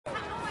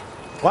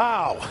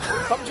Wow.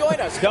 Come join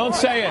us. Don't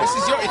say it.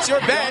 It's your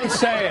bed. Don't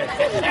say it.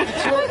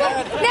 It's your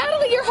bed.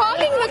 Natalie, you're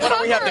hogging the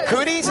cover. We have the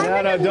cooties?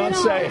 No, don't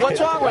say it.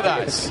 What's wrong with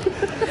us?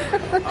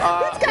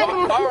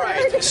 All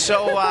right.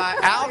 So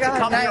Al can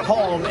come here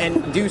home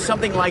and do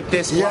something like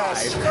this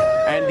live.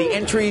 And the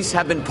entries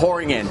have been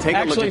pouring in. Take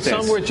a look at this.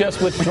 Actually, some were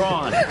just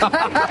withdrawn.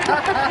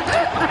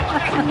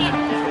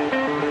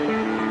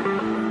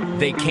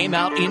 They came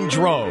out in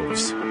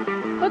droves.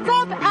 What's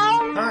up,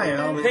 Al? Hi,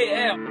 Al. Hey,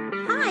 Al.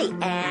 Hi,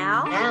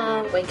 Al.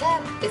 Al, wake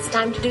up. It's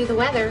time to do the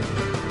weather.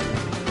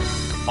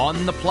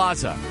 On the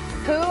plaza.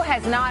 Who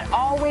has not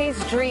always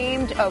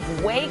dreamed of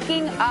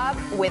waking up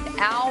with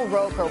Al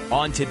Roker?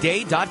 On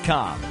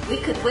Today.com. We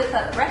could whip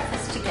up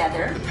breakfast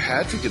together.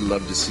 Patrick would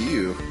love to see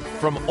you.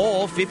 From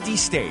all 50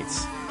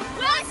 states.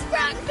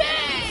 Westbrook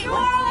Bay! New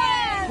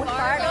Orleans!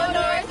 Fargo,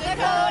 North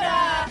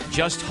Dakota!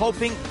 Just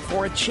hoping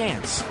for a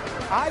chance.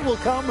 I will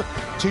come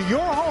to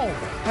your home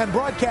and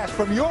broadcast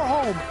from your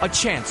home. A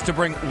chance to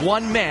bring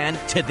one man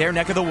to their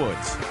neck of the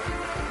woods.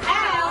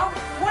 Al,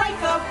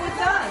 wake up with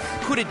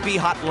us. Could it be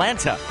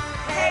Hotlanta?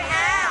 Hey,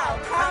 Al,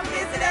 come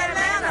visit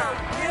Atlanta.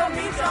 We'll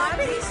meet you on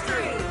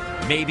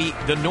Peachtree. Maybe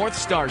the North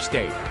Star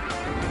State.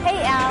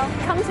 Hey, Al,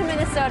 come to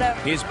Minnesota.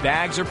 His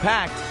bags are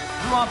packed.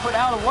 You want to put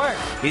Al to work?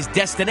 His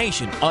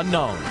destination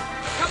unknown.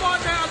 Come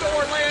on down to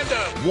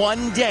Orlando.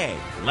 One day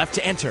left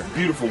to enter.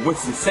 Beautiful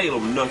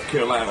Winston-Salem, North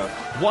Carolina.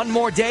 One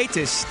more day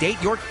to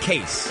state your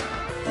case.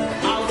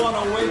 I want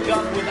to wake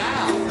up with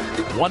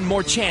Al. One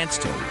more chance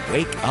to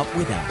wake up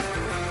with Al.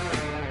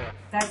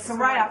 That's a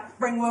wrap.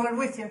 Bring Willard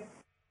with you.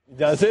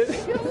 Does it?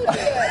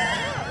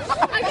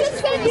 I just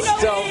said,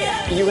 So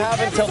you have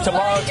until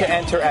tomorrow to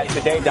enter at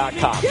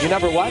Today.com. You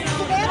number what?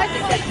 I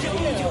think that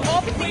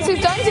all the things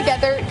we've done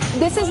together,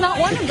 this is not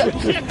one of them.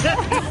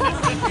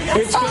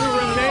 It's going to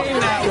remain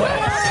that way.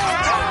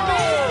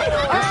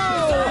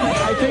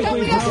 I think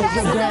we've closed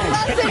the day.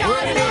 That's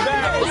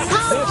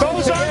it.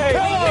 Those are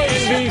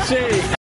NBC.